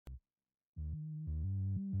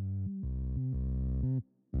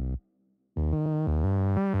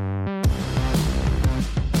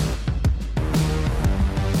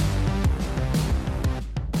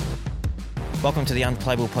Welcome to the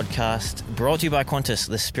Unplayable podcast, brought to you by Qantas,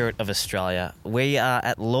 the spirit of Australia. We are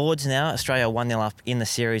at Lords now. Australia 1-0 up in the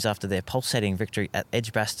series after their pulsating victory at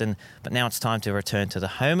Edgbaston. But now it's time to return to the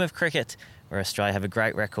home of cricket, where Australia have a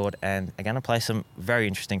great record and are going to play some very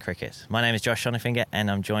interesting cricket. My name is Josh Shonafinger,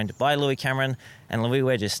 and I'm joined by Louis Cameron. And Louis,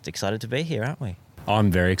 we're just excited to be here, aren't we?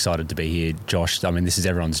 I'm very excited to be here, Josh. I mean, this is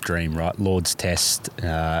everyone's dream, right? Lord's Test,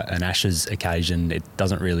 an Ashes occasion. It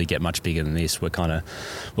doesn't really get much bigger than this. We're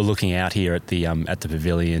looking out here at the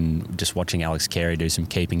pavilion, just watching Alex Carey do some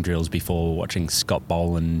keeping drills before watching Scott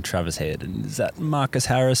Boland, Travis Head, and is that Marcus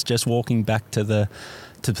Harris just walking back to the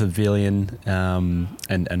pavilion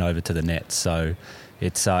and over to the net. So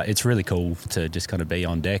it's really cool to just kind of be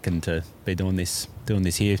on deck and to be doing this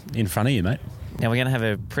here in front of you, mate. Now, we're going to have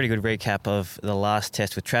a pretty good recap of the last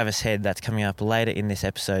test with Travis Head. That's coming up later in this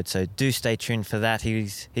episode, so do stay tuned for that. He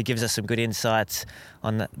gives us some good insights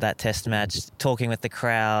on that test match, talking with the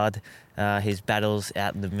crowd, his battles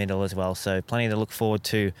out in the middle as well, so plenty to look forward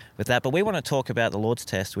to with that. But we want to talk about the Lord's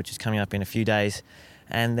Test, which is coming up in a few days,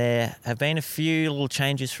 and there have been a few little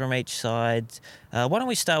changes from each side. Why don't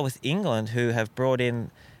we start with England, who have brought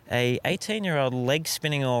in a 18-year-old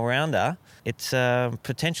leg-spinning all-rounder. It's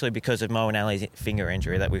potentially because of Moeen Ali's finger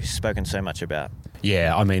injury that we've spoken so much about.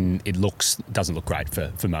 Yeah, I mean, it doesn't look great for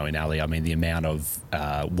Moeen Ali. I mean, the amount of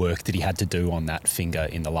work that he had to do on that finger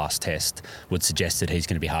in the last test would suggest that he's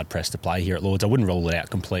going to be hard-pressed to play here at Lords. I wouldn't rule it out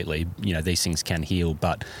completely. You know, these things can heal,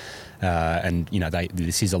 but...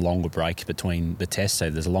 this is a longer break between the tests. So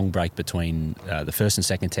there's a long break between the first and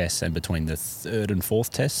second tests and between the third and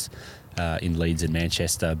fourth tests in Leeds and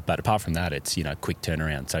Manchester. But apart from that, it's, quick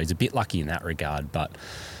turnaround. So he's a bit lucky in that regard. But,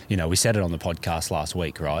 we said it on the podcast last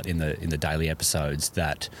week, right, in the daily episodes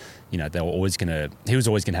that, he was always going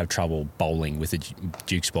to have trouble bowling with the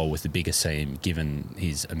Duke's ball with the bigger seam, given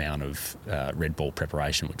his amount of red ball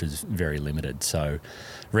preparation, which was very limited. So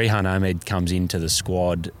Rehan Ahmed comes into the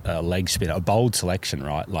squad, leg spinner, a bold selection,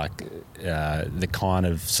 right? Like the kind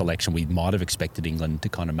of selection we might have expected England to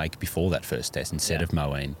kind of make before that first test instead of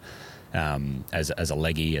Moeen. As a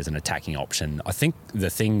leggy, as an attacking option. I think the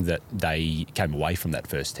thing that they came away from that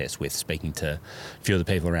first test with, speaking to a few of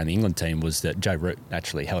the people around the England team, was that Joe Root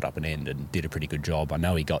actually held up an end and did a pretty good job. I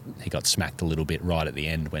know he got smacked a little bit right at the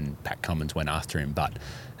end when Pat Cummins went after him, but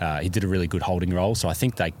he did a really good holding role. So I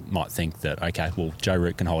think they might think that, okay, well, Joe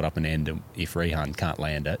Root can hold up an end, and if Rehan can't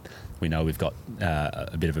land it, we know we've got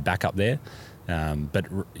a bit of a backup there. But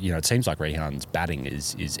it seems like Rehan's batting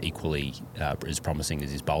is equally as promising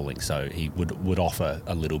as his bowling, so he would offer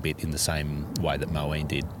a little bit in the same way that Moeen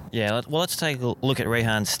did. Yeah, well, let's take a look at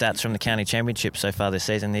Rehan's stats from the county championship so far this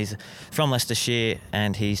season. He's from Leicestershire,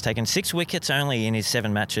 and he's taken 6 wickets only in his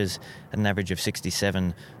 7 matches at an average of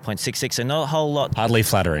 67.66, so not a whole lot. Hardly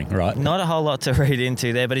flattering, right? Not a whole lot to read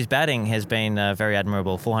into there, but his batting has been very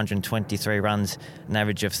admirable. 423 runs, an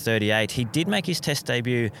average of 38. He did make his test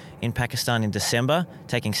debut in Pakistan in December,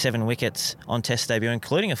 taking 7 wickets on test debut,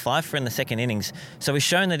 including a 5 in the second innings. So he's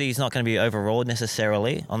shown that he's not going to be overawed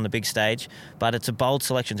necessarily on the big stage, but it's a bold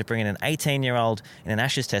selection to bring in an 18-year-old in an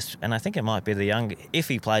Ashes test, and I think it might be if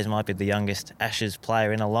he plays, might be the youngest Ashes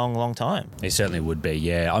player in a long, long time. He certainly would be,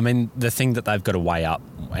 yeah. I mean, the thing that they've got to weigh up,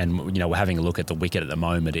 and we're having a look at the wicket at the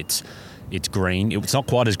moment, it's green. It's not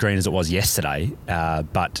quite as green as it was yesterday,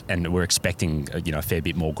 and we're expecting a fair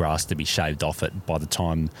bit more grass to be shaved off it by the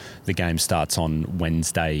time the game starts on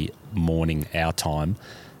Wednesday morning, our time.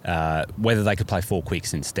 Whether they could play 4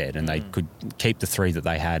 quicks instead, and they could keep the 3 that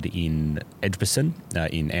they had in Edgbaston,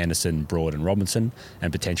 in Anderson, Broad and Robinson,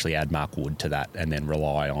 and potentially add Mark Wood to that, and then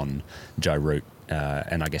rely on Joe Root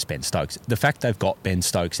and I guess Ben Stokes. The fact they've got Ben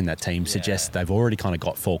Stokes in that team suggests they've already kind of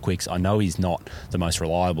got 4 quicks. I know he's not the most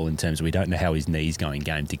reliable in terms of we don't know how his knee's going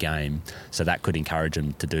game to game, so that could encourage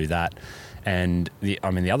him to do that. And the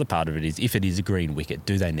other part of it is, if it is a green wicket,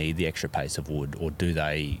 do they need the extra pace of Wood, or do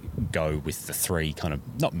they go with the 3 kind of,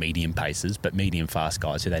 not medium paces, but medium fast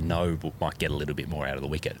guys who they know might get a little bit more out of the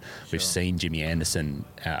wicket? Sure. We've seen Jimmy Anderson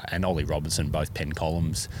and Ollie Robinson both pen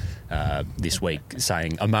columns this week,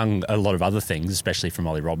 saying, among a lot of other things, especially from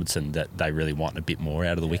Ollie Robinson, that they really want a bit more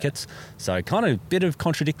out of the wickets. So kind of a bit of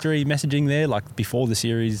contradictory messaging there. Like before the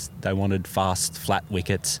series, they wanted fast, flat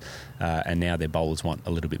wickets, and now their bowlers want a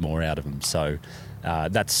little bit more out of them. So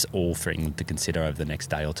that's all for England to consider over the next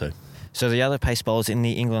day or two. So the other pace bowlers in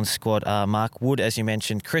the England squad are Mark Wood, as you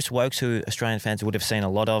mentioned, Chris Woakes, who Australian fans would have seen a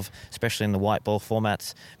lot of, especially in the white ball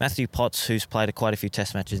formats, Matthew Potts, who's played quite a few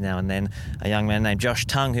test matches now and then, a young man named Josh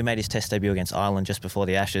Tongue, who made his test debut against Ireland just before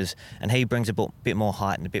the Ashes, and he brings a bit more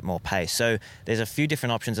height and a bit more pace. So there's a few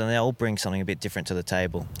different options, and they all bring something a bit different to the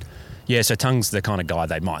table. Yeah, so Tung's the kind of guy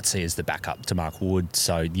they might see as the backup to Mark Wood,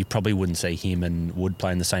 so you probably wouldn't see him and Wood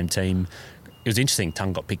play in the same team. It was interesting,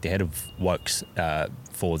 Tung got picked ahead of Wokes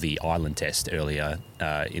for the Island Test earlier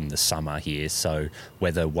in the summer here, so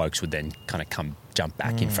whether Wokes would then kind of jump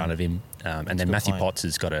back in front of him. And then Matthew Potts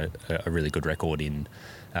has got a really good record in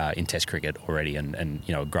Test cricket already, and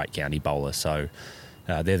a great county bowler, so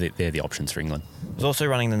they're the options for England. I was also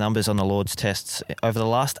running the numbers on the Lord's Tests. Over the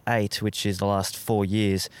last 8, which is the last 4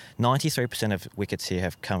 years, 93% of wickets here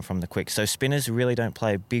have come from the quicks. So spinners really don't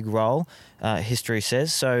play a big role, history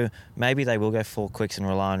says. So maybe they will go 4 quicks and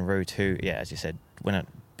rely on Root, who, as you said, went a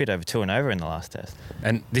bit over 2 and over in the last test.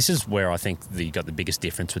 And this is where I think you got the biggest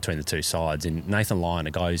difference between the two sides. In Nathan Lyon,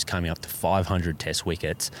 a guy who's coming up to 500 test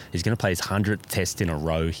wickets, he's going to play his 100th test in a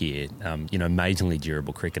row here. Amazingly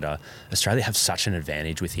durable cricketer. Australia have such an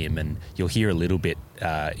advantage with him, and you'll hear a little bit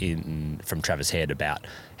from Travis Head about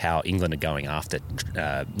how England are going after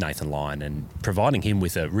Nathan Lyon and providing him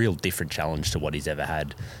with a real different challenge to what he's ever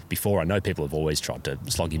had before. I know people have always tried to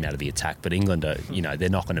slog him out of the attack, but England are, they're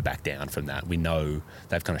not going to back down from that. We know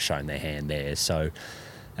they've kind of shown their hand there. So,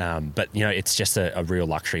 but it's just a real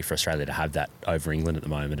luxury for Australia to have that over England at the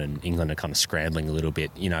moment, and England are kind of scrambling a little bit,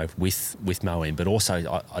 with Moeen. But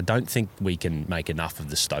also, I don't think we can make enough of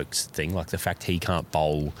the Stokes thing, like the fact he can't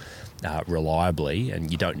bowl reliably,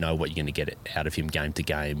 and you don't know what you're going to get out of him game to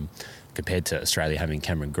game, compared to Australia having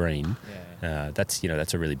Cameron Green. That's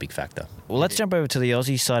a really big factor. Well, let's jump over to the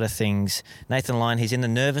Aussie side of things. Nathan Lyon, he's in the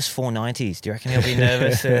nervous 490s. Do you reckon he'll be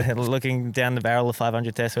nervous looking down the barrel of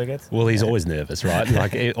 500 test wickets? Well, he's always nervous, right?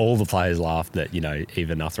 Like all the players laugh that,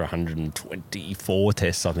 even after 124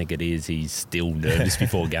 tests, I think it is, he's still nervous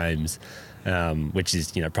before games. Which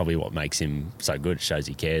is, probably what makes him so good. It shows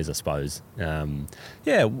he cares, I suppose.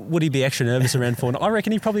 Would he be extra nervous around 490? I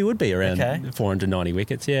reckon he probably would be around 490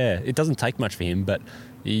 wickets. Yeah, it doesn't take much for him, but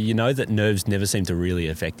that nerves never seem to really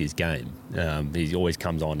affect his game. He always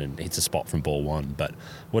comes on and hits a spot from ball one, but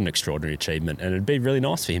what an extraordinary achievement. And it'd be really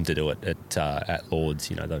nice for him to do it at Lord's,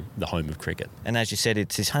 the home of cricket. And as you said,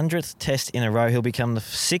 it's his 100th test in a row. He'll become the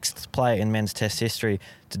 6th player in men's test history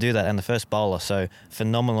to do that, and the first bowler. So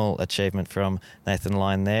phenomenal achievement from Nathan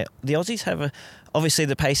Lyon there. The Aussies have obviously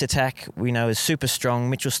the pace attack we know is super strong.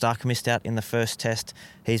 Mitchell Starc missed out in the first test.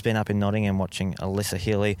 He's been up in Nottingham watching Alyssa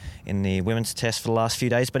Healy in the women's test for the last few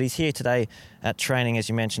days, but he's here today at training, as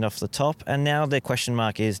you mentioned, off the top. And now the question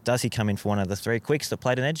mark is, does he come in for one of the 3 quicks that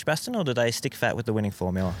played in Edgbaston, or do they stick fat with the winning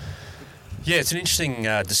formula? Yeah, it's an interesting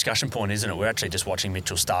discussion point, isn't it? We're actually just watching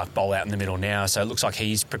Mitchell Starc bowl out in the middle now, so it looks like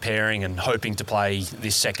he's preparing and hoping to play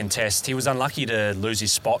this second test. He was unlucky to lose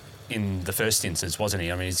his spot in the first instance, wasn't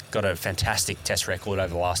he? I mean, he's got a fantastic test record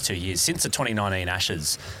over the last 2 years. Since the 2019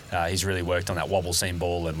 Ashes, he's really worked on that wobble seam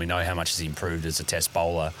ball, and we know how much he's improved as a test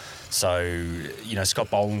bowler. So, Scott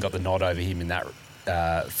Boland got the nod over him in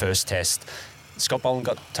that first test. Scott Boland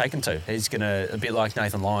got taken to. He's going to, a bit like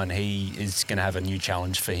Nathan Lyon, he is going to have a new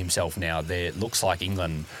challenge for himself now. It looks like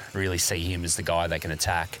England really see him as the guy they can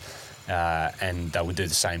attack, and they would do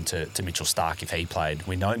the same to Mitchell Starc if he played.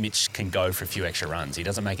 We know Mitch can go for a few extra runs. He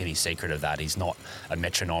doesn't make any secret of that. He's not a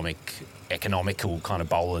metronomic, economical kind of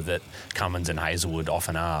bowler that Cummins and Hazelwood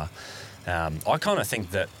often are. I kind of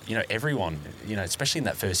think that, everyone, especially in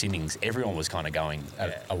that first innings, everyone was kind of going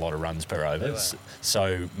at a lot of runs per over.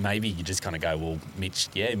 So maybe you just kind of go, well, Mitch,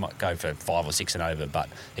 he might go for 5 or 6 and over, but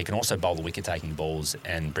he can also bowl the wicket-taking balls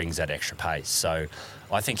and brings that extra pace. So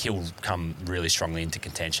I think he'll come really strongly into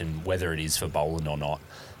contention, whether it is for Boland or not.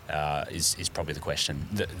 Is probably the question.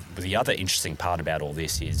 The other interesting part about all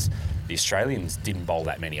this is the Australians didn't bowl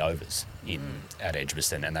that many overs at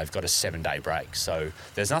Edgbaston, and they've got a 7-day break. So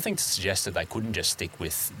there's nothing to suggest that they couldn't just stick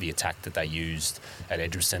with the attack that they used at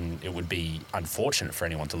Edgbaston. It would be unfortunate for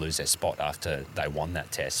anyone to lose their spot after they won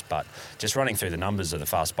that test. But just running through the numbers of the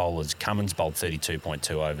fast bowlers, Cummins bowled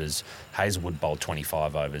 32.2 overs, Hazelwood bowled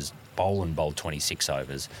 25 overs, Boland bowled 26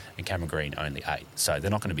 overs, and Cameron Green only 8. So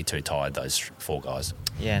they're not going to be too tired, those 4 guys.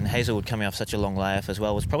 Yeah, and Hazelwood coming off such a long layoff as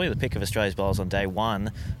well was probably the pick of Australia's bowlers on day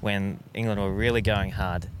one when England were really going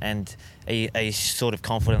hard. And he's sort of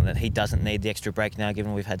confident that he doesn't need the extra break now,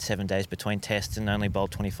 given we've had 7 days between tests and only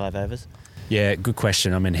bowled 25 overs. Yeah, good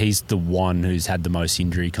question. I mean, he's the one who's had the most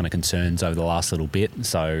injury kind of concerns over the last little bit.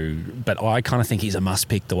 So, but I kind of think he's a must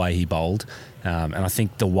pick the way he bowled. And I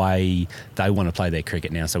think the way they want to play their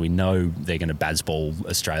cricket now, so we know they're going to Bazball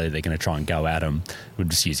Australia, they're going to try and go at them. We're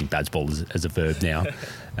just using Bazball as a verb now.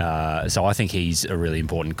 So I think he's a really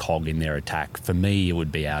important cog in their attack. For me, it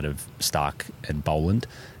would be out of Starc and Boland.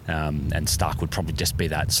 and Stark would probably just be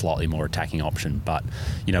that slightly more attacking option. But,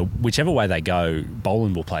 whichever way they go,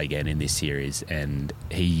 Boland will play again in this series, and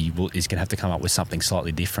is going to have to come up with something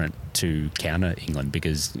slightly different to counter England,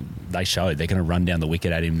 because they showed they're going to run down the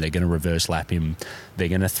wicket at him, they're going to reverse lap him, they're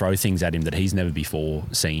going to throw things at him that he's never before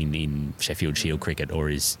seen in Sheffield Shield cricket or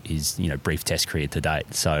his brief Test career to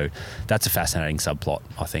date. So that's a fascinating subplot,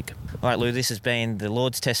 I think. All right, Lou, this has been the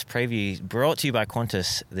Lord's Test preview brought to you by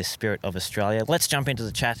Qantas, the spirit of Australia. Let's jump into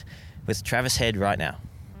the chat with Travis Head right now.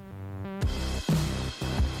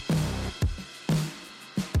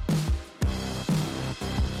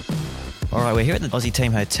 All right, we're here at the Aussie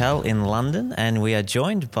Team Hotel in London, and we are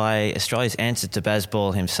joined by Australia's answer to Baz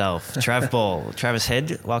Ball himself, Trav Ball. Travis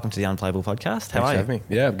Head, welcome to the Unplayable podcast. How are you? Thanks for having me.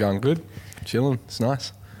 Yeah, I'm going good. Chilling. It's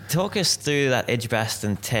nice. Talk us through that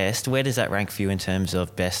Edgbaston test. Where does that rank for you in terms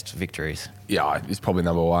of best victories? Yeah, it's probably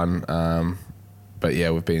number one. But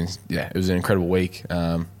yeah, it was an incredible week.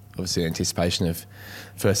 Obviously, anticipation of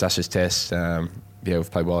first Ashes test.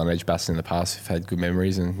 We've played well in Edgbaston in the past. We've had good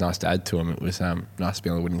memories and nice to add to them. It was nice to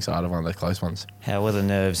be on the winning side of one of those close ones. How were the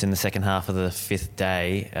nerves in the second half of the fifth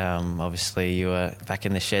day? Obviously, you were back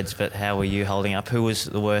in the sheds, but how were you holding up? Who was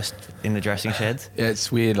the worst in the dressing sheds? Yeah,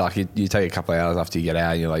 it's weird. Like you take a couple of hours after you get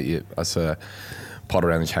out, I sort of pot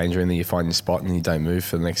around the change room, then you find your spot and you don't move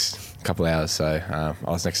for the next couple of hours. So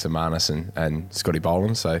I was next to Marnus and Scotty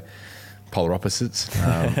Boland, so polar opposites.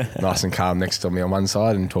 Nice and calm next to me on one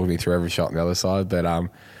side and talking me through every shot on the other side. But I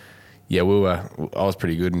was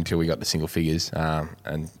pretty good until we got to single figures.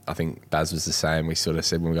 And I think Baz was the same. We sort of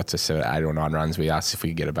said when we got to 8 or 9 runs, we asked if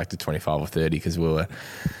we could get it back to 25 or 30 because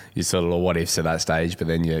you sort of what ifs at that stage, but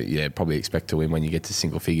then you probably expect to win when you get to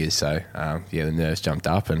single figures. So the nerves jumped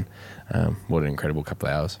up, and what an incredible couple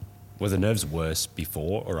of hours. Were the nerves worse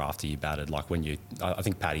before or after you batted? Like I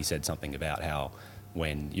think Paddy said something about how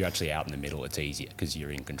when you're actually out in the middle, it's easier because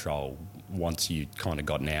you're in control. Once you kind of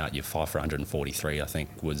gotten out, you're 5 for 143, I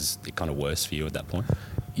think. Was it kind of worse for you at that point?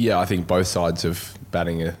 Yeah, I think both sides of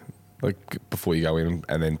batting, before you go in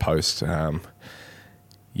and then post, a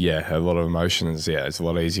lot of emotions. Yeah, it's a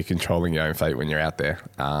lot easier controlling your own fate when you're out there.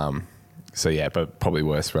 But probably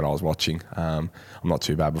worse when I was watching. I'm not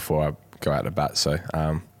too bad before I go out to bat, so...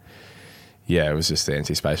 it was just the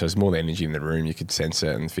anticipation. It was more the energy in the room. You could sense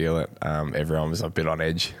it and feel it. Everyone was a bit on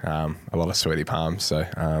edge. A lot of sweaty palms. So,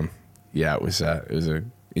 it was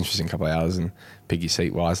an interesting couple of hours, and pick your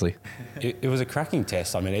seat wisely. It was a cracking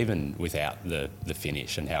test. I mean, even without the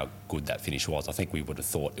finish and how good that finish was, I think we would have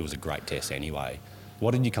thought it was a great test anyway.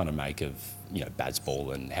 What did you kind of make of Baz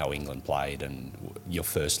Ball and how England played and your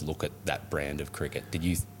first look at that brand of cricket? Did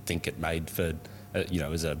you think it made for,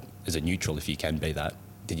 as a neutral, if you can be that,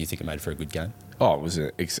 did you think it made for a good game? Oh, it was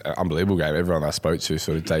an unbelievable game. Everyone I spoke to,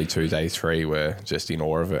 sort of day 2, day 3, were just in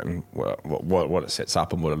awe of it and what it sets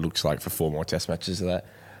up and what it looks like for 4 more Test matches of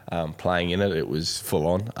that. Playing in it, it was full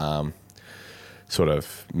on. Sort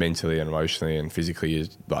of mentally and emotionally and physically,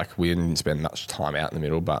 we didn't spend much time out in the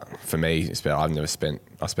middle. But for me, I spent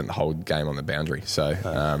the whole game on the boundary. So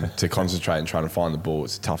to concentrate and trying to find the ball,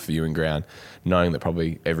 it's a tough viewing ground. Knowing that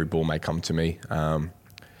probably every ball may come to me.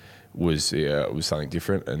 Was something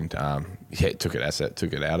different, and it took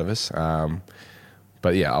it out of us.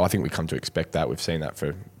 I think we come to expect that. We've seen that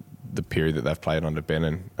for the period that they've played under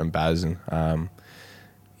Ben and Baz, and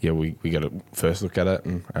we got a first look at it,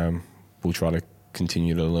 and we'll try to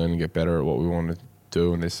continue to learn and get better at what we want to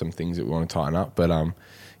do. And there's some things that we want to tighten up, but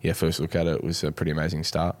first look at it was a pretty amazing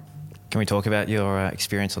start. Can we talk about your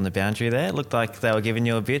experience on the boundary there? It looked like they were giving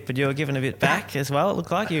you a bit, but you were giving a bit back as well. It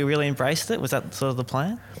looked like you really embraced it. Was that sort of the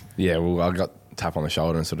plan? Yeah, well, I got tap on the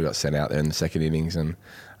shoulder and sort of got sent out there in the second innings, and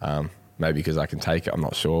maybe because I can take it, I'm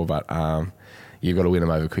not sure, but you've got to win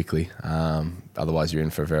them over quickly. Otherwise, you're in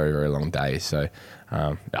for a very, very long day. So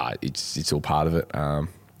it's all part of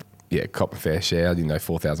it. Cop a fair share. I didn't know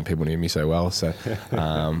 4,000 people knew me so well. So,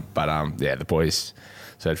 the boys.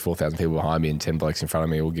 So I had 4,000 people behind me and 10 blokes in front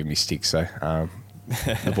of me all giving me sticks. So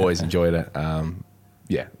the boys enjoyed it. A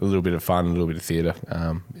little bit of fun, a little bit of theatre.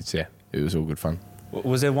 It was all good fun.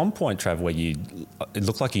 Was there one point, Trav, where it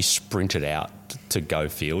looked like you sprinted out to go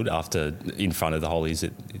field after in front of the holies?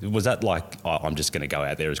 Was that like, I'm just going to go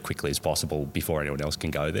out there as quickly as possible before anyone else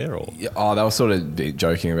can go there? Or? Yeah, they were sort of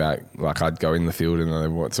joking about, like, I'd go in the field and they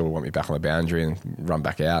would sort of want me back on the boundary and run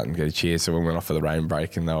back out and get a cheer. So we went off for the rain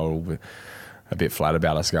break and they were all a bit flat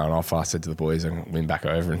about us going off. I said to the boys, I'm going to win back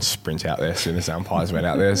over and sprint out there as soon as the umpires went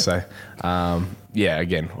out there. So,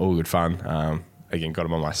 again, all good fun. Again, got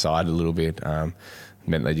them on my side a little bit.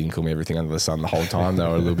 Meant they didn't call me everything under the sun the whole time. They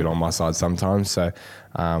were a little bit on my side sometimes. So,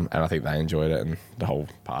 and I think they enjoyed it and the whole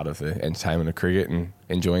part of the entertainment of cricket and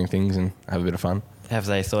enjoying things and have a bit of fun. Have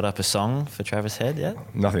they thought up a song for Travis Head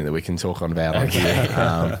yet? Nothing that we can talk on about on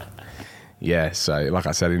here. Yeah, so like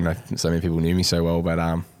I said, I didn't know so many people knew me so well, but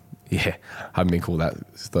yeah, I haven't been called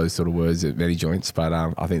those sort of words at many joints, but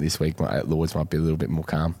I think this week at Lords might be a little bit more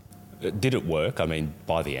calm. Did it work? I mean,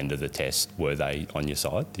 by the end of the test, were they on your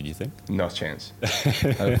side, did you think? Not a chance.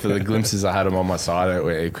 For the glimpses I had them on my side,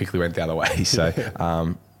 it quickly went the other way.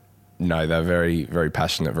 So, no, they're very, very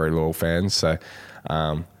passionate, very loyal fans. So,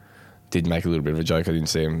 did make a little bit of a joke. I didn't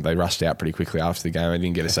see them. They rushed out pretty quickly after the game. I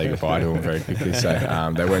didn't get to say goodbye to them very quickly. So,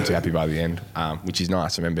 they weren't too happy by the end, which is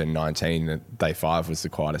nice. I remember in 19, day 5 was the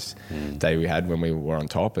quietest day we had when we were on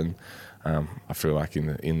top. And I feel like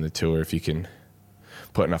in the tour, if you can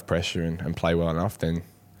put enough pressure and play well enough, then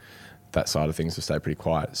that side of things will stay pretty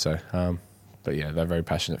quiet. So, but yeah, they're very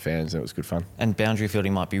passionate fans, and it was good fun. And boundary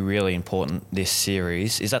fielding might be really important this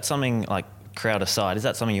series. Is that something, like, crowd aside, is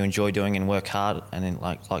that something you enjoy doing and work hard and then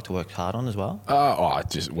like to work hard on as well?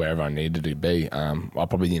 Just wherever I needed to be. I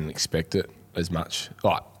probably didn't expect it as much.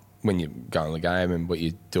 Like when you go in the game and what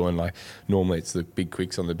you're doing, like normally it's the big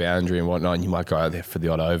quicks on the boundary and whatnot, and you might go out there for the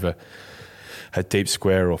odd over at deep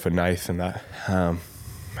square or for Nath and that.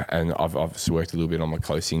 And I've worked a little bit on my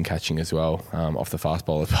close in catching as well, off the fast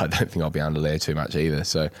bowler, but I don't think I'll be under there too much either.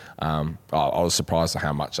 So I was surprised at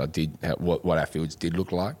how much I did, what our fields did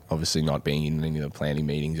look like. Obviously not being in any of the planning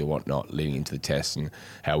meetings or whatnot leading into the test, and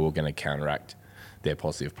how we we're going to counteract their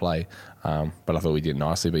positive play. But I thought we did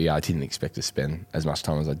nicely. But yeah, I didn't expect to spend as much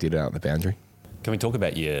time as I did out at the boundary. Can we talk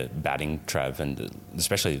about your batting, Trav, and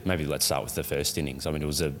especially maybe let's start with the first innings. I mean, it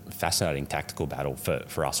was a fascinating tactical battle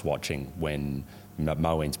for us watching when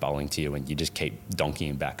Moeen's bowling to you and you just keep donking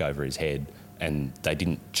him back over his head, and they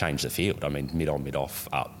didn't change the field. I mean, mid-on, mid-off,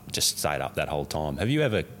 up, just stayed up that whole time. Have you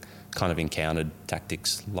ever kind of encountered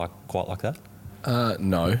tactics quite like that?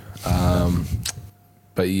 No.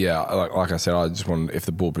 But yeah, like I said, I just wanted, if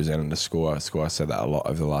the ball presented a score, I said that a lot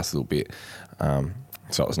over the last little bit.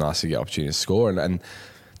 So it was nice to get opportunity to score. And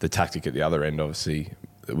the tactic at the other end, obviously,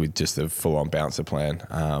 with just a full-on bouncer plan,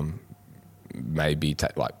 maybe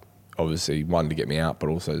obviously one to get me out, but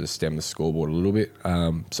also to stem the scoreboard a little bit.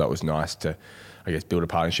 So it was nice to, I guess, build a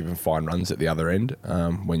partnership and find runs at the other end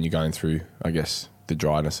when you're going through, I guess, the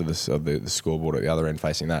dryness of the scoreboard at the other end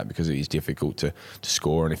facing that, because it is difficult to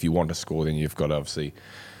score. And if you want to score, then you've got to obviously,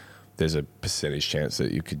 there's a percentage chance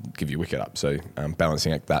that you could give your wicket up. So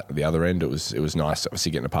balancing act that at the other end, it was nice to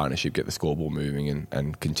obviously get in a partnership, get the scoreboard moving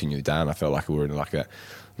and continue the day. And I felt like we were in like a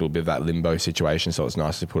little bit of that limbo situation. So it was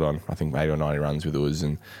nice to put on, I think, 80 or 90 runs with Uz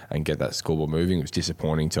and get that scoreboard moving. It was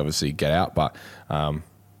disappointing to obviously get out, but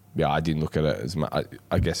yeah, I didn't look at it as much.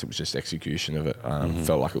 I guess it was just execution of it.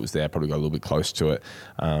 Felt like it was there, probably got a little bit close to it.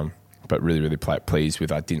 But really, really pleased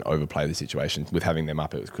with, I didn't overplay the situation. With having them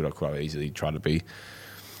up, it could have quite easily tried to be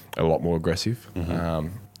a lot more aggressive.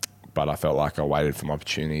 But I felt like I waited for my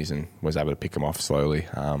opportunities and was able to pick them off slowly.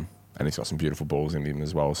 And he's got some beautiful balls in him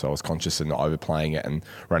as well. So I was conscious of not overplaying it and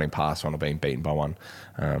running past one or being beaten by one,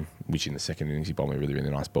 which in the second innings he bowled me a really, really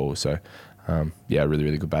nice ball. So, yeah, really,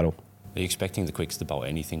 really good battle. Are you expecting the Quicks to bowl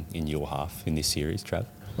anything in your half in this series, Trav?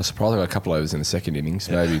 I was surprised I got a couple overs in the second innings.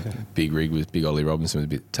 Maybe Big Ollie Robinson was a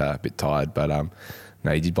bit tired. But,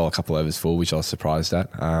 no, he did bowl a couple overs full, which I was surprised at.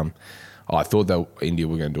 I thought that India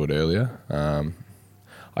were going to do it earlier.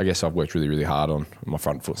 I guess I've worked really, really hard on my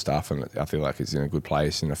front foot stuff, and I feel like it's in a good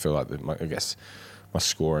place. And I feel like my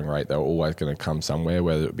scoring rate, they're always going to come somewhere,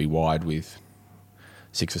 whether it be wide with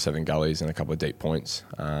 6 or 7 gullies and a couple of deep points,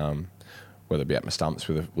 whether it be at my stumps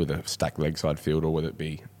with a stacked leg side field, or whether it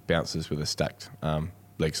be bounces with a stacked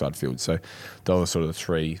leg side field. So those are sort of the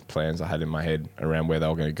 3 plans I had in my head around where they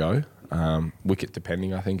were going to go. Wicket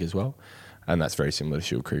depending, I think, as well. And that's very similar to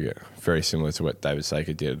Shield cricket, very similar to what David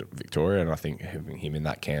Saker did at Victoria. And I think having him in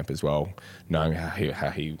that camp as well, knowing how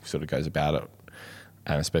he sort of goes about it,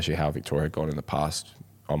 and especially how Victoria had gone in the past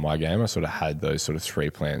on my game, I sort of had those sort of 3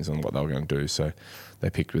 plans on what they were going to do. So they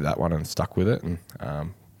picked with that one and stuck with it. And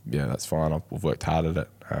yeah, that's fine. I've worked hard at it.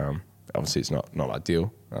 Obviously, it's not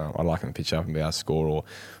ideal. I like to pitch up and be able to score or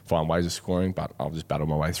find ways of scoring, but I'll just battle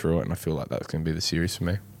my way through it. And I feel like that's going to be the series for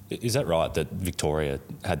me. Is that right, that Victoria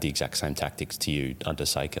had the exact same tactics to you under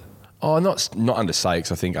Saker? Oh, not under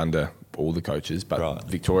Sakes, I think under all the coaches, but right.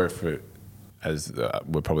 Victoria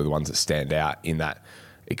were probably the ones that stand out in that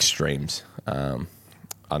extremes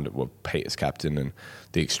under Peter's captain, and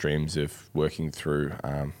the extremes of working through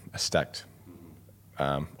a stacked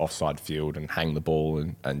offside field and hang the ball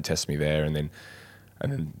and test me there, and then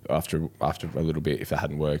after a little bit, if it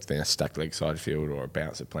hadn't worked, then a stacked leg side field or a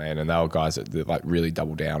bouncer plan. And they were guys that like really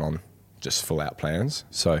double down on just full out plans.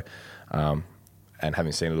 So, and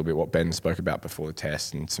having seen a little bit what Ben spoke about before the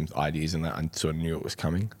test and some ideas and that, I sort of knew it was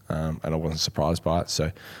coming, and I wasn't surprised by it.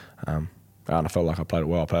 So, and I felt like I played it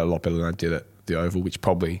well. I played a lot better than I did at the Oval, which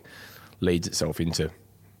probably leads itself into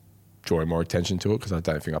drawing more attention to it because I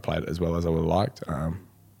don't think I played it as well as I would have liked.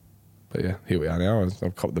 But yeah, here we are now.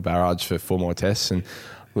 I've copped the barrage for 4 more tests, and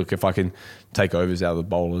look, if I can take overs out of the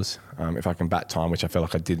bowlers, if I can bat time, which I felt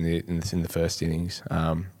like I did in the first innings,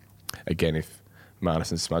 again, if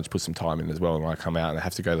Marnus and Smudge put some time in as well, and when I come out and I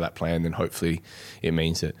have to go to that plan, then hopefully it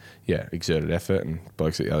means that, exerted effort and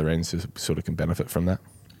blokes at the other end sort of can benefit from that.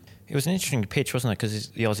 It was an interesting pitch, wasn't it? Because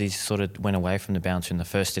the Aussies sort of went away from the bouncer in the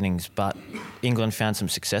first innings, but England found some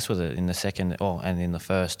success with it in the second, and in the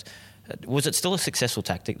first. Was it still a successful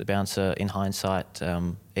tactic, the bouncer, in hindsight,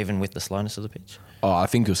 even with the slowness of the pitch? Oh, I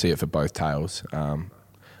think you'll see it for both tails.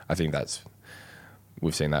 I think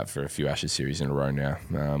we've seen that for a few Ashes series in a row now,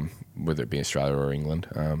 whether it be Australia or England.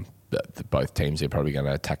 Both teams are probably going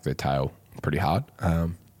to attack their tail pretty hard.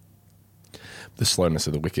 The slowness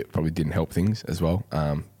of the wicket probably didn't help things as well,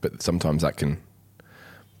 but sometimes that can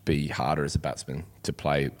be harder as a batsman to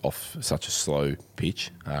play off such a slow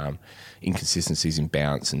pitch. Inconsistencies in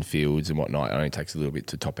bounce and fields and whatnot, it only takes a little bit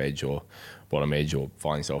to top edge or bottom edge or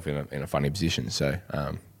find yourself in a funny position. So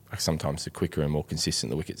sometimes the quicker and more consistent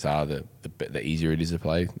the wickets are, the easier it is to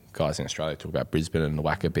play. Guys in Australia talk about Brisbane and the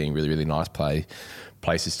Wacker being really, really nice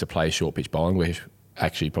places to play short pitch bowling, where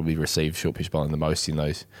actually probably receive short pitch bowling the most in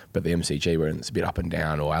those, but the MCG where it's a bit up and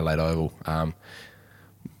down, or Adelaide Oval,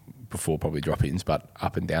 before probably drop-ins, but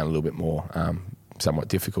up and down a little bit more, somewhat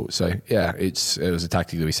difficult. So yeah, it was a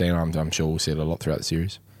tactic that we've seen. I'm sure we'll see it a lot throughout the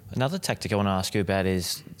series. Another tactic I want to ask you about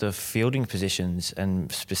is the fielding positions,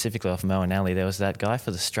 and specifically off Mo and Ali. There was that guy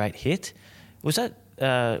for the straight hit. Was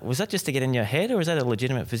that just to get in your head, or was that a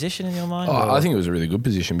legitimate position in your mind? I think it was a really good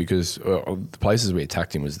position because the places we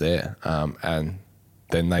attacked him was there, and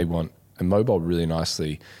then Mo bowled really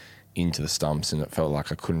nicely into the stumps, and it felt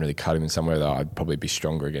like I couldn't really cut him in somewhere that I'd probably be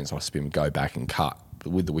stronger against off spin, go back and cut.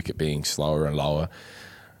 But with the wicket being slower and lower,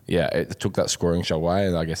 it took that scoring shot away,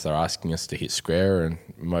 and I guess they're asking us to hit square, and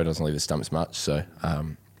Mo doesn't leave the stumps much. So,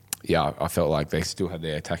 I felt like they still had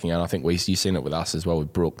their attacking, and I think you've seen it with us as well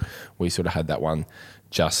with Brooke. We sort of had that one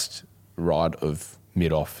just right of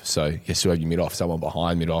mid-off. So you still have your mid-off, someone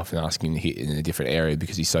behind mid-off, and asking him to hit in a different area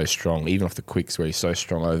because he's so strong, even off the quicks where he's so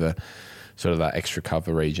strong over sort of that extra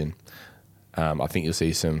cover region. I think you'll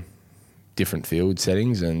see some different field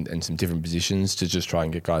settings and some different positions to just try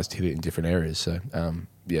and get guys to hit it in different areas. So,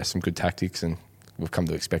 some good tactics, and we've come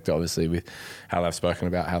to expect it, obviously, with how they've spoken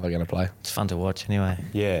about how they're going to play. It's fun to watch anyway.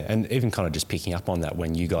 Yeah, and even kind of just picking up on that,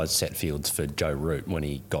 when you guys set fields for Joe Root, when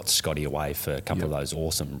he got Scotty away for a couple of those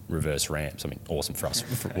awesome reverse ramps. I mean, awesome for us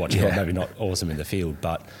watching it, maybe not awesome in the field,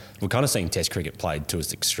 but we're kind of seeing Test cricket played to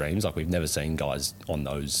its extremes. Like, we've never seen guys on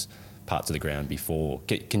those parts of the ground before.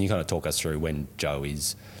 Can you kind of talk us through when Joe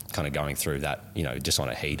is kind of going through that, just on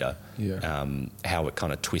a heater, how it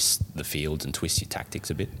kind of twists the fields and twists your tactics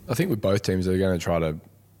a bit? I think with both teams, they're going to try to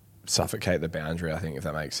suffocate the boundary, I think, if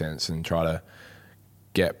that makes sense, and try to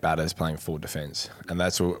get batters playing full defence. And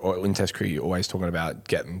that's all, in Test cricket, you're always talking about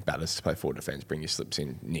getting batters to play full defence, bring your slips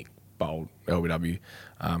in, nick, bold, LBW,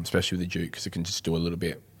 especially with the Duke, because it can just do a little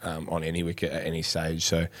bit on any wicket at any stage.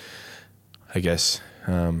 So I guess...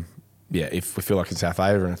 if we feel like in South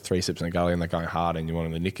Asia and 3 slips in a gully and they're going hard and you want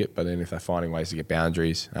them to nick it, but then if they're finding ways to get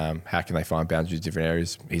boundaries, how can they find boundaries in different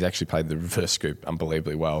areas? He's actually played the reverse scoop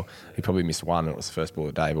unbelievably well. He probably missed one and it was the first ball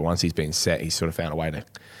of the day, but once he's been set, he's sort of found a way to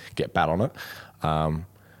get bat on it.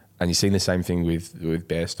 And you've seen the same thing with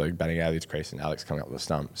Bairstow batting out of his crease and Alex coming up with the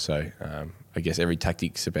stump. So I guess every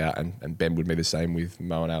tactic's about, and Ben would be the same with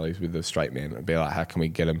Mo and Ali with the straight man. It'd be like, how can we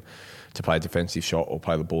get them to play a defensive shot or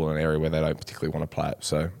play the ball in an area where they don't particularly want to play it?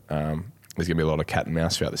 So there's going to be a lot of cat and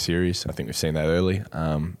mouse throughout the series. I think we've seen that early.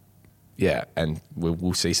 And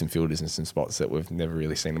we'll see some fielders in some spots that we've never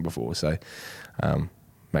really seen them before. So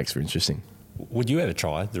makes for interesting. Would you ever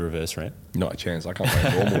try the reverse ramp? Not a chance. I can't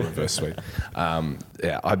play a normal reverse sweep.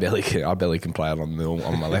 I barely can play it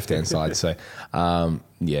on my left hand side. So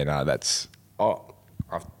that's.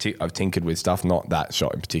 I've tinkered with stuff, not that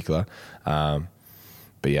shot in particular. I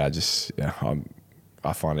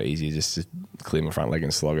find it easier just to clear my front leg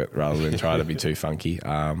and slog it rather than try to be too funky.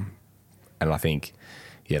 And I think,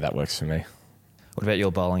 that works for me. What about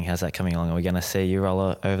your bowling? How's that coming along? Are we going to see you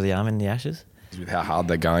roll over the arm in the Ashes? With how hard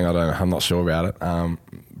they're going, I'm not sure about it.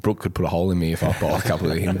 Brooke could put a hole in me if I bowl a couple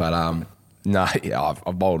of him, but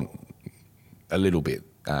I've bowled a little bit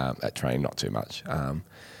at training, not too much.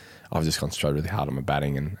 I've just concentrated really hard on my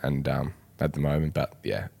batting and at the moment, but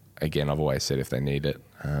again, I've always said if they need it.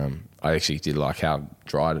 I actually did like how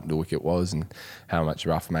dry the wicket was and how much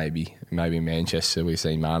rough maybe in Manchester. We've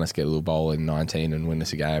seen Marnus get a little bowl in 19 and win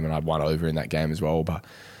us a game, and I'd won over in that game as well. But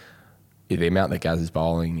yeah, the amount that Gaz is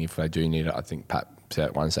bowling, if they do need it, I think Pat said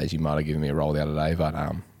at one stage he might have given me a roll the other day. But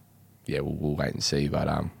yeah, we'll wait and see. But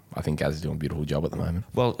I think Gaz is doing a beautiful job at the moment.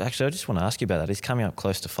 Well, actually, I just want to ask you about that. He's coming up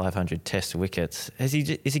close to 500 Test wickets. Is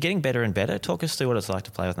he getting better and better? Talk us through what it's like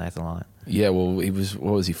to play with Nathan Lyon. Yeah, well, he was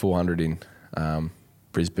 400 in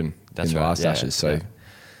Brisbane in the last Ashes. So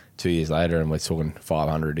 2 years later, and we're talking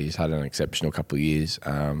 500. He's had an exceptional couple of years.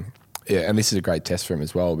 Yeah, and this is a great test for him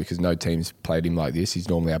as well because no team's played him like this. He's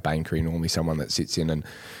normally our banker, normally someone that sits in and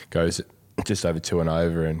goes just over 2 and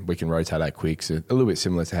over, and we can rotate that quick. So a little bit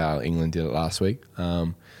similar to how England did it last week.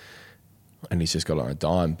 And he's just got it on a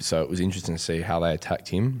dime. So it was interesting to see how they attacked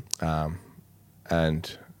him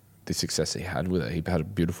and the success he had with it. He had a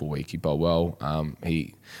beautiful week. He bowled well.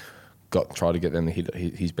 He tried to get them to hit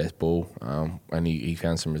his best ball, and he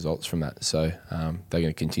found some results from that. So they're going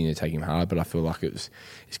to continue to take him hard, but I feel like it's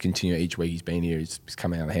continuing each week he's been here. He's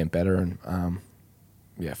coming out of the hand better, and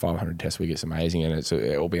 500 Test wickets amazing, and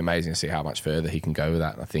it'll be amazing to see how much further he can go with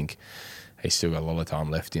that. And I think he's still got a lot of time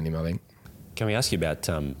left in him, I think. Can we ask you about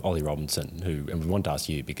Ollie Robinson, and we want to ask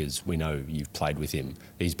you because we know you've played with him.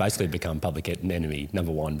 He's basically become public enemy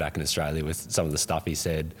number one back in Australia with some of the stuff he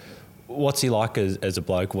said. What's he like as a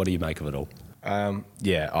bloke? What do you make of it all?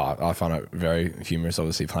 I find it very humorous,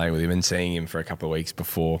 obviously, playing with him and seeing him for a couple of weeks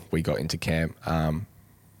before we got into camp. Probably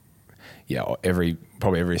every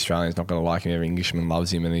Australian's not going to like him. Every Englishman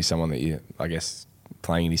loves him, and he's someone that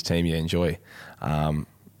playing in his team you enjoy.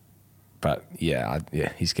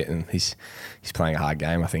 He's playing a hard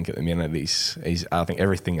game. I think at the minute I think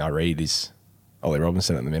everything I read is Ollie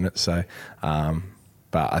Robinson at the minute. So,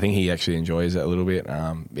 but I think he actually enjoys it a little bit.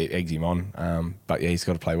 It eggs him on. But yeah, he's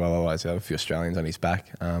got to play well. Otherwise, there are a few Australians on his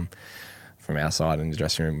back. From our side in the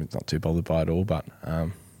dressing room, not too bothered by it all. But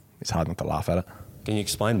it's hard not to laugh at it. Can you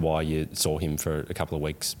explain why you saw him for a couple of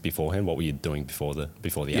weeks beforehand? What were you doing before the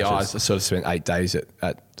Ashes? Yeah, I sort of spent 8 days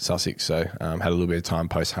at Sussex, so had a little bit of time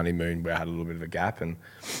post honeymoon where I had a little bit of a gap, and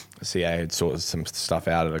CA had sorted some stuff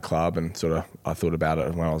out at a club, and I thought about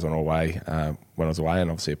it when I was away, and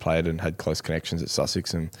obviously I played and had close connections at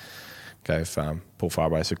Sussex, and gave Paul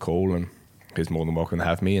Firebrace a call, and he was more than welcome to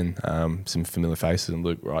have me, and some familiar faces, and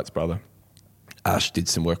Luke Wright's brother Ash did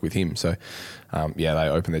some work with him, so they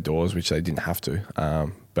opened their doors, which they didn't have to,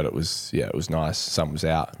 but it was nice. Sun was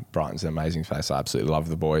out. Brighton's an amazing place. I absolutely love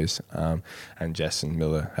the boys, and Jess and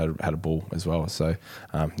Miller had a ball as well. So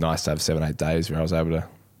nice to have 7-8 days where I was able to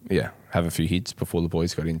have a few hits before the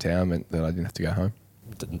boys got in town, and then I didn't have to go home.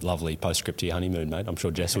 Lovely postscript to your honeymoon, mate. I'm sure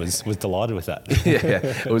Jess was delighted with that. Yeah,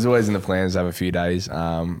 it was always in the plans to have a few days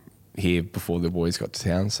here before the boys got to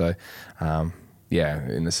town. So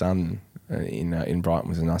in the sun. In Brighton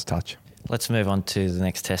was a nice touch. Let's move on to the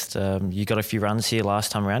next test. You got a few runs here last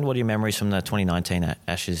time around. What are your memories from the 2019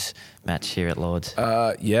 Ashes match here at Lords?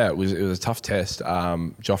 It was a tough test.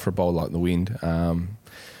 Jofra bowled like the wind. And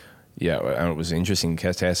it was an interesting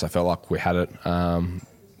test. I felt like we had it.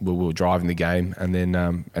 We were driving the game, and then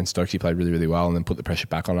and Stokesy played really, really well, and then put the pressure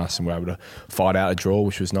back on us, and we were able to fight out a draw,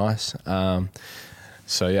 which was nice.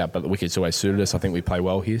 But the wickets always suited us. I think we play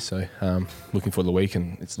well here, so looking for the week,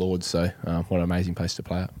 and it's Lords, so what an amazing place to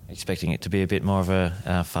play at. Expecting it to be a bit more of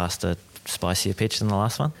a faster, spicier pitch than the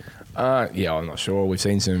last one? I'm not sure. We've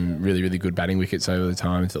seen some really, really good batting wickets over the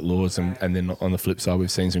times at Lords, and then on the flip side,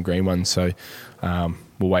 we've seen some green ones, so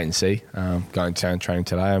we'll wait and see. Going to town training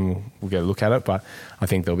today, and we'll get a look at it, but I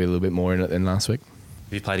think there'll be a little bit more in it than last week.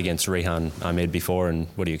 Have you played against Rehan Ahmed before, and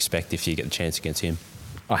what do you expect if you get the chance against him?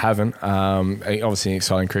 I haven't. Obviously, an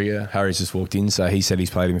exciting cricketer. Harry's just walked in, so he said he's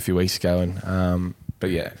played him a few weeks ago. And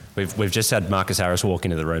we've just had Marcus Harris walk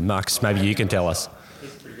into the room. Marcus, maybe you can tell us.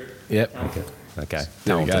 He's pretty good. Yep. Okay.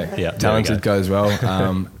 There we go. Yeah, talented goes well.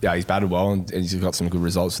 He's batted well, and he's got some good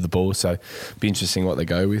results with the ball. So, be interesting what they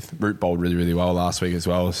go with. Root bowled really, really well last week as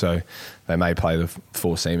well. So, they may play the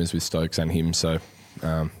 4 seamers with Stokes and him. So,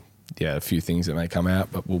 a few things that may come out,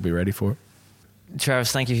 but we'll be ready for it.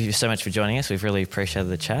 Travis, thank you so much for joining us. We've really appreciated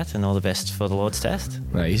the chat, and all the best for the Lord's Test.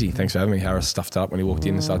 No, easy. Thanks for having me. Harris stuffed up when he walked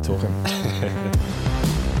in and started talking.